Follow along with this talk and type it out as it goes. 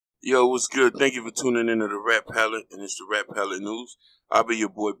Yo, what's good? Thank you for tuning into the Rap Palette, and it's the Rap Palette News. I'll be your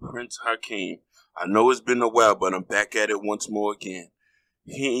boy Prince Hakeem. I know it's been a while, but I'm back at it once more again,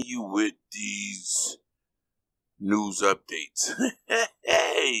 hitting you with these news updates.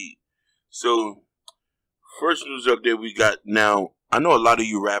 Hey! So, first news update we got now. I know a lot of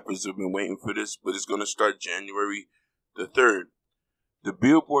you rappers have been waiting for this, but it's going to start January the 3rd. The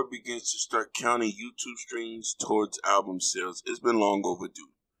Billboard begins to start counting YouTube streams towards album sales. It's been long overdue.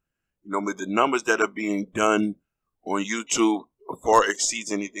 The numbers that are being done on YouTube far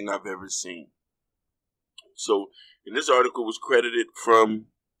exceeds anything I've ever seen. So, and this article was credited from,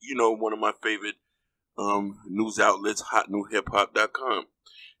 one of my favorite news outlets, hotnewhiphop.com.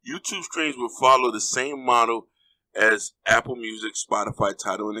 YouTube streams will follow the same model as Apple Music, Spotify,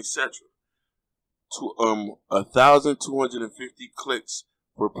 Tidal, and etc. 1,250 clicks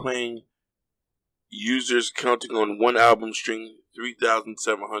for playing users counting on one album stream,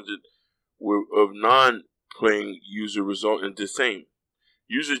 3,700 of non-playing user result in the same.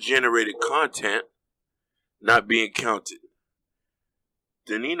 User-generated content not being counted.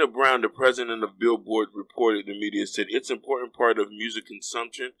 Danina Brown, the president of Billboard, reported the media said it's an important part of music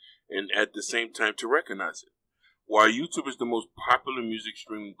consumption and at the same time to recognize it. While YouTube is the most popular music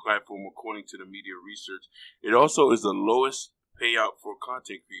streaming platform according to the media research, it also is the lowest payout for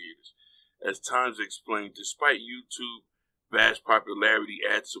content creators. As Times explained, despite YouTube's vast popularity,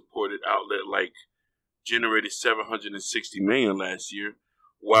 ad-supported outlet like generated $760 million last year,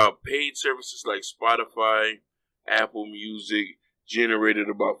 while paid services like Spotify, Apple Music generated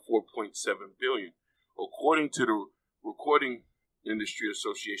about $4.7 billion, according to the Recording Industry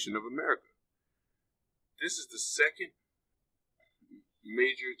Association of America. This is the second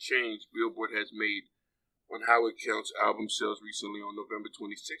major change Billboard has made on how it counts album sales. Recently, on November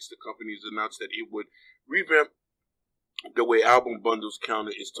 26th, the company has announced that it would revamp the way album bundles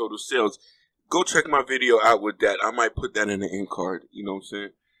counted its total sales. Go check my video out with that. I might put that in the end card. You know what I'm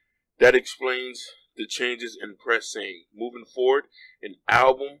saying? That explains the changes in press saying, moving forward, an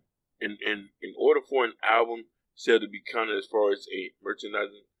album, in order for an album sale to be counted as far as a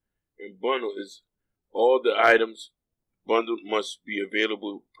merchandising and bundle is all the items bundled must be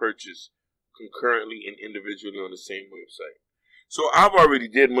available purchased concurrently and individually on the same website. So I've already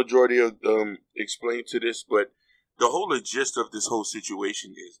did majority of explain to this, but the whole gist of this whole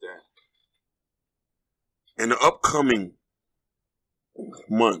situation is that in the upcoming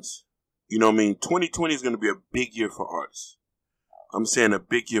months, 2020 is going to be a big year for artists. I'm saying a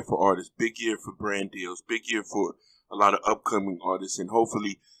big year for artists, big year for brand deals, big year for a lot of upcoming artists, and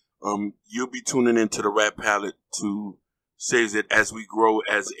hopefully you'll be tuning into the Rap Palette to say that as we grow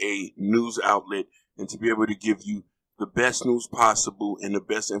as a news outlet and to be able to give you the best news possible and the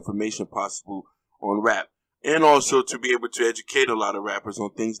best information possible on rap. And also to be able to educate a lot of rappers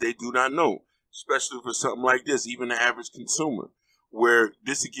on things they do not know, especially for something like this, even the average consumer, where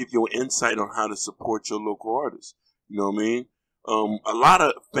this will give you an insight on how to support your local artists. You know what I mean? A lot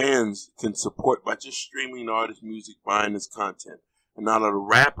of fans can support by just streaming the artist's music, buying his content. And a lot of the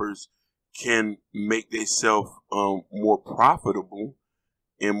rappers can make themselves more profitable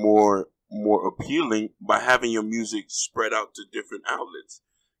and more appealing by having your music spread out to different outlets.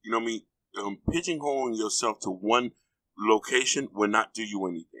 You know what I mean? Pigeonholing yourself to one location will not do you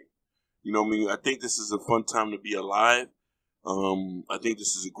anything. You know what I mean? I think this is a fun time to be alive. I think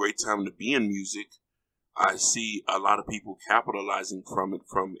this is a great time to be in music. I see a lot of people capitalizing from it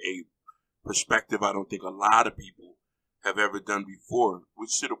from a perspective I don't think a lot of people have ever done before,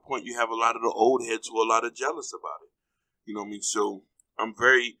 which to the point you have a lot of the old heads who are a lot of jealous about it. You know what I mean? So I'm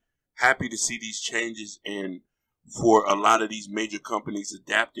very happy to see these changes and for a lot of these major companies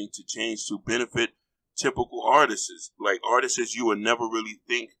adapting to change to benefit typical artists, like artists you would never really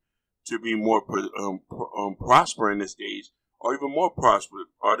think to be more prosper in this age, or even more prosperous.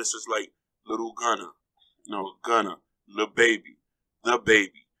 Artists like Lil Baby, The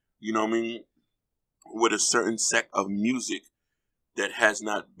Baby, you know what I mean? With a certain sect of music that has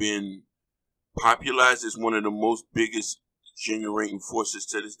not been popularized is one of the most biggest generating forces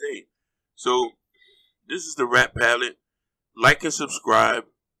to this day. So this is the Rap Palette. Like and subscribe.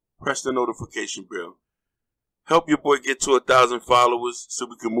 Press the notification bell. Help your boy get to 1,000 followers so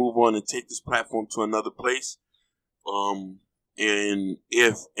we can move on and take this platform to another place. And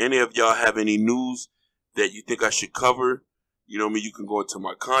if any of y'all have any news that you think I should cover, you can go into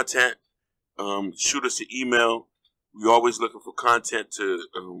my content. Shoot us an email. We're always looking for content to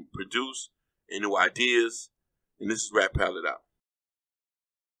produce and new ideas. And this is Rap Palette out.